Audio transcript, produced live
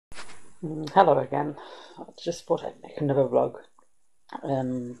Hello again. I just thought I'd make another vlog.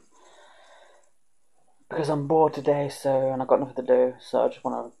 Um, because I'm bored today, and I've got nothing to do, so I just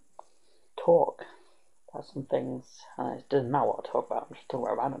want to talk about some things. And it doesn't matter what I talk about. I'm just talking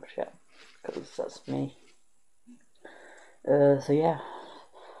about random shit because that's me. So yeah.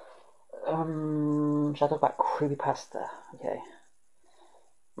 Should I talk about creepypasta? Okay,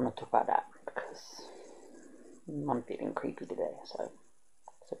 I'm gonna talk about that because I'm feeling creepy today. So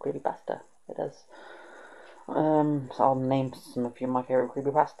it's a creepypasta. It is. So I'll name some of my favorite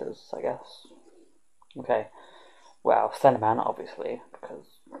creepypastas, I guess. Okay. Well, Slenderman, obviously,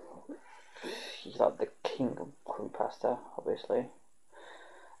 because he's like the king of creepypasta, obviously.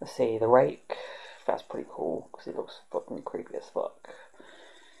 Let's see, The Rake, that's pretty cool, because he looks fucking creepy as fuck.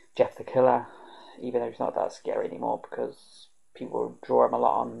 Jeff the Killer, even though he's not that scary anymore, because people draw him a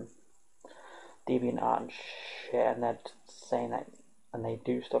lot on DeviantArt and shit, and they're saying that, and they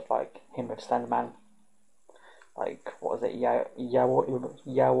do stuff like him with Slenderman, like, what is it,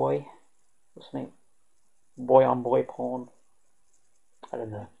 Yaoi, or something, boy on boy porn, I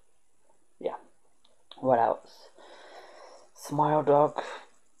don't know. Yeah. What else? Smile Dog.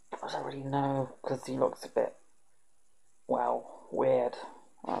 I don't really know because he looks a bit, well, weird.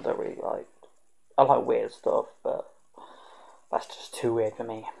 I don't really like. I like weird stuff, but that's just too weird for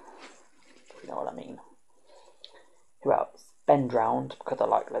me. If you know what I mean. Who else? Ben Drowned because I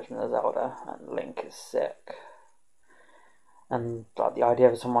like Legend of Zelda and Link is sick. And like the idea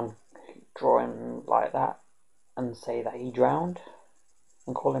of someone drawing like that and say that he drowned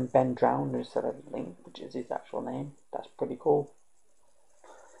and call him Ben Drowned instead of Link, which is his actual name. That's pretty cool.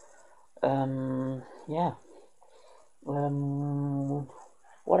 Yeah.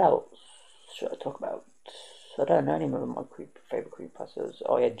 What else should I talk about? I don't know any of my favorite creepypastas.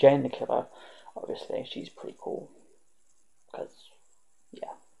 Oh yeah, Jane the Killer. Obviously, she's pretty cool. Because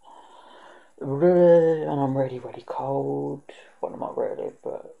yeah, and I'm really, really cold. Well, I'm not really,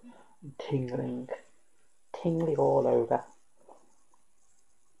 but I'm tingling, tingling all over.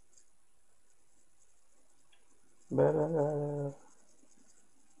 Blah, blah, blah.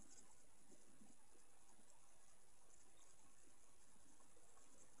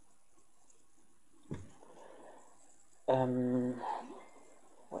 Um,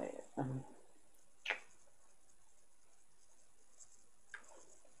 wait. I'm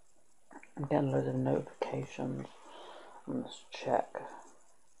getting loads of notifications. Let's check.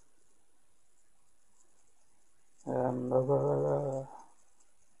 Blah, blah, blah.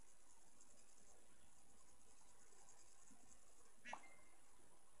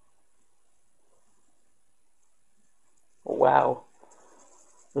 Wow,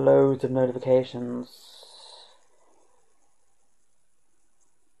 loads of notifications.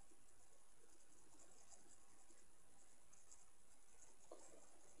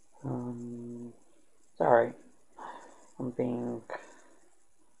 Sorry, I'm being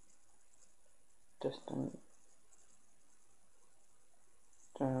distant.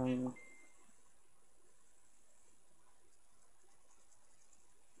 Um,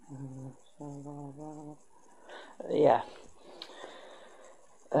 yeah.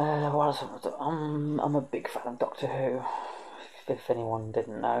 What else? I'm a big fan of Doctor Who. If anyone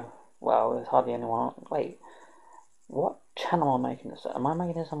didn't know, well, there's hardly anyone. Wait, what channel am I making this? Am I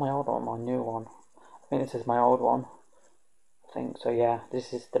making this on my old one or my new one? I think this is my old one. I think so. Yeah,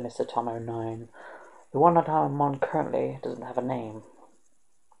 this is the Mr. Tom 09. The one that I'm on currently doesn't have a name.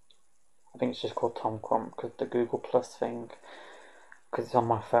 I think it's just called Tom Crump because the Google Plus thing, because it's on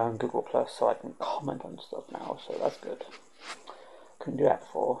my phone, Google Plus, so I can comment on stuff now. So that's good. Couldn't do that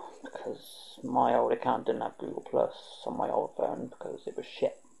before because my old account didn't have Google Plus on my old phone because it was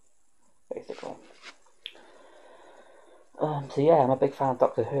shit, basically. So yeah, I'm a big fan of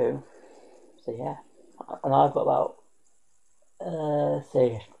Doctor Who. So yeah, and I've got about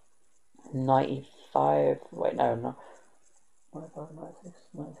say 95. Wait, no,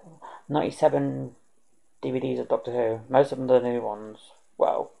 97 DVDs of Doctor Who. Most of them are the new ones.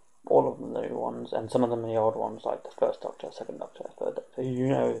 Well, all of them are the new ones, and some of them are the old ones, like the first Doctor, second Doctor, third Doctor. You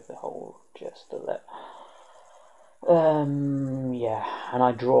know the whole gist of it. Yeah, and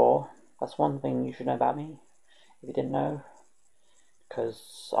I draw. That's one thing you should know about me, if you didn't know.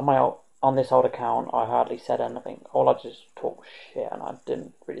 Because on this old account, I hardly said anything. All I just talked shit, and I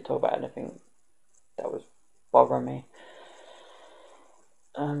didn't really talk about anything that was bothering me.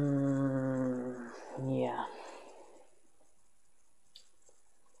 Yeah.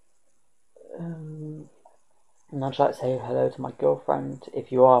 And I'd like to say hello to my girlfriend,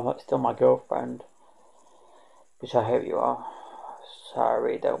 if you are still my girlfriend, which I hope you are. So I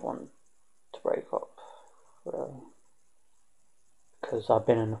really don't want to break up, really, because I've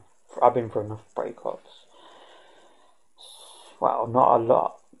been in a I've been through enough breakups. Well, not a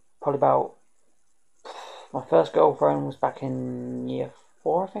lot. Probably about. My first girlfriend was back in year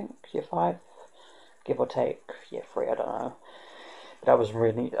 4, I think, year 5, give or take, year 3, I don't know. But that wasn't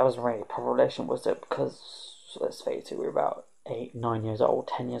really a proper relationship, was it? Because let's face it, we were about 8, 9 years old,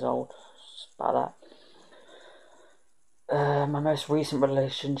 10 years old, about that. My most recent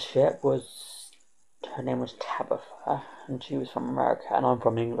relationship was, her name was Tabitha, and she was from America, and I'm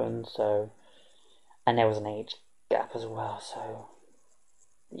from England, so, and there was an age gap as well, so,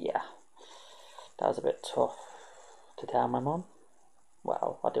 yeah, that was a bit tough to tell my mum.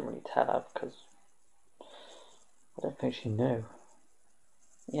 Well, I didn't really tell her because I don't think she knew.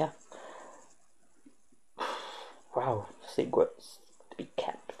 Yeah. Wow, secrets to be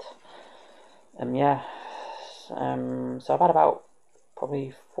kept. Yeah. So I've had about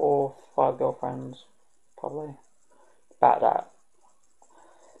probably 4, 5 girlfriends, probably. About that.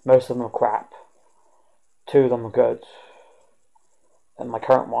 Most of them are crap. 2 of them are good. And my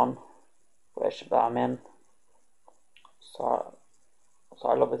current one, relationship that I'm in, so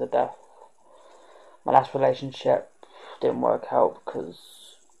I love her to death. My last relationship didn't work out because,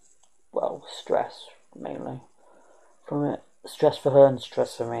 well, stress mainly from it. Stress for her and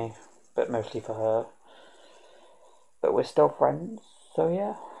stress for me, but mostly for her. But we're still friends, so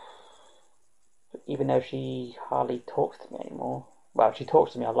yeah. Even though she hardly talks to me anymore. Well, she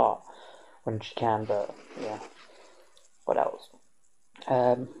talks to me a lot when she can, but yeah. What else?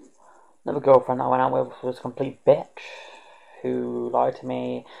 Another girlfriend I went out with was a complete bitch who lied to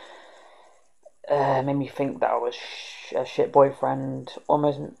me. Made me think that I was a shit boyfriend.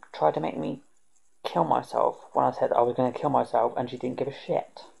 Almost tried to make me kill myself when I said I was going to kill myself, and she didn't give a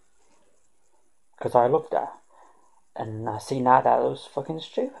shit. Because I loved her. And I see now that it was fucking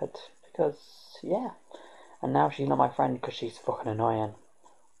stupid. Because, yeah. And now she's not my friend because she's fucking annoying.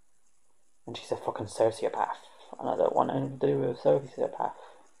 And she's a fucking sociopath. And I don't want anything to do with a sociopath,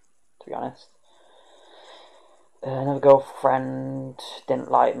 to be honest. Another girlfriend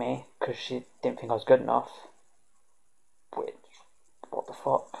didn't like me because she didn't think I was good enough. Which, what the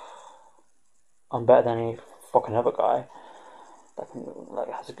fuck? I'm better than any fucking other guy that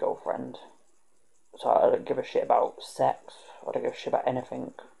has a girlfriend. So I don't give a shit about sex. I don't give a shit about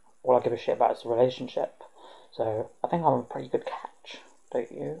anything. All I give a shit about is the relationship. So I think I'm a pretty good catch,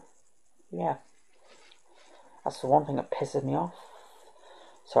 don't you? Yeah. That's the one thing that pisses me off.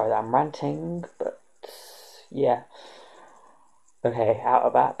 Sorry that I'm ranting, but yeah. Okay, out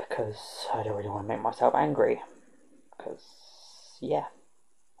of that because I don't really want to make myself angry. Because, yeah.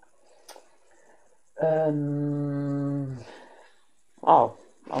 Oh, I'm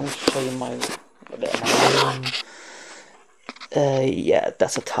going to show you a bit of my room. Yeah,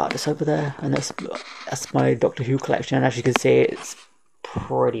 that's a TARDIS over there, and that's my Doctor Who collection. And as you can see, it's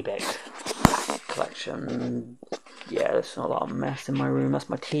pretty big collection. Yeah, there's a lot of mess in my room. That's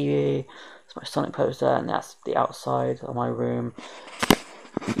my TV, that's my Sonic poster, and that's the outside of my room.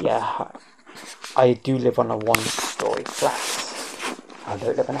 Yeah, I do live on a 1-story flat. I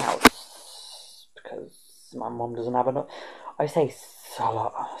don't live in a house because my mum doesn't have enough. I say a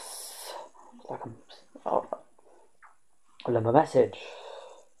lot. It's like I love a message.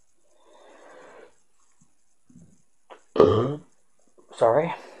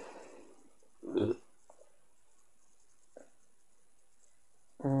 Sorry.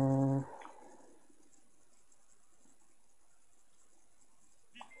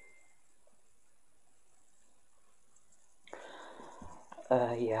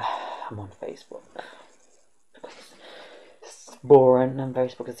 Yeah, I'm on Facebook. It's boring, and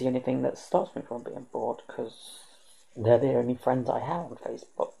Facebook is the only thing that stops me from being bored, because they're the only friends I have on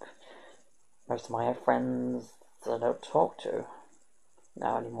Facebook. Most of my friends I don't talk to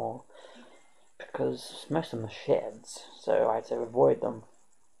now anymore, because most of them are shitheads, so I had to avoid them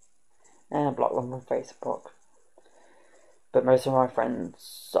and block them on Facebook. But most of my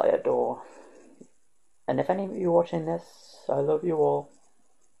friends I adore. And if any of you watching this, I love you all.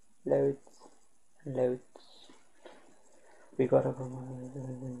 Loads and loads. We gotta go.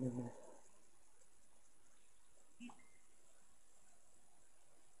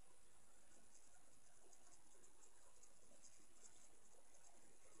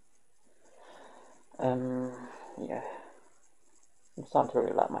 Yeah. I'm starting to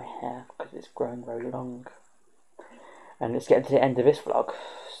really like my hair because it's growing very long. And it's getting to the end of this vlog,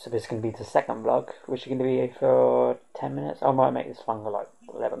 so this is going to be the second vlog, which is going to be for 10 minutes. I might make this longer, like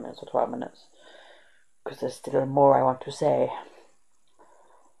 11 minutes or 12 minutes, because there's still more I want to say.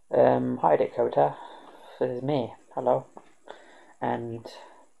 Hi Dakota, this is me, hello, and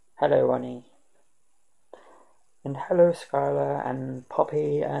hello Ronnie. And hello Skylar and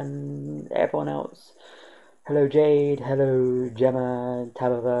Poppy and everyone else. Hello Jade, hello Gemma,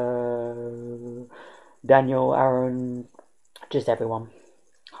 Tabitha, Daniel, Aaron, just everyone.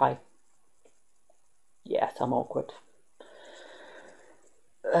 Hi. Yes, I'm awkward.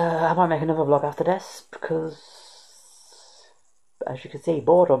 I might make another vlog after this because, as you can see,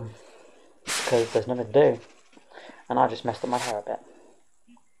 boredom. Because there's nothing to do. And I just messed up my hair a bit.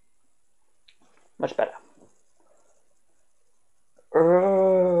 Much better.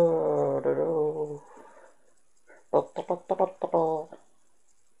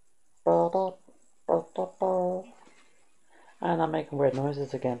 And I'm making weird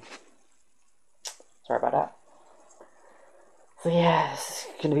noises again. Sorry about that. So yeah, this is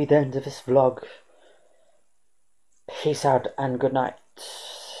going to be the end of this vlog. Peace out and good night.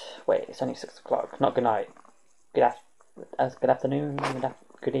 Wait, it's only 6 o'clock. Not good night. Good afternoon.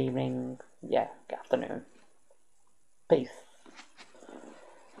 Good evening. Yeah, good afternoon. Peace.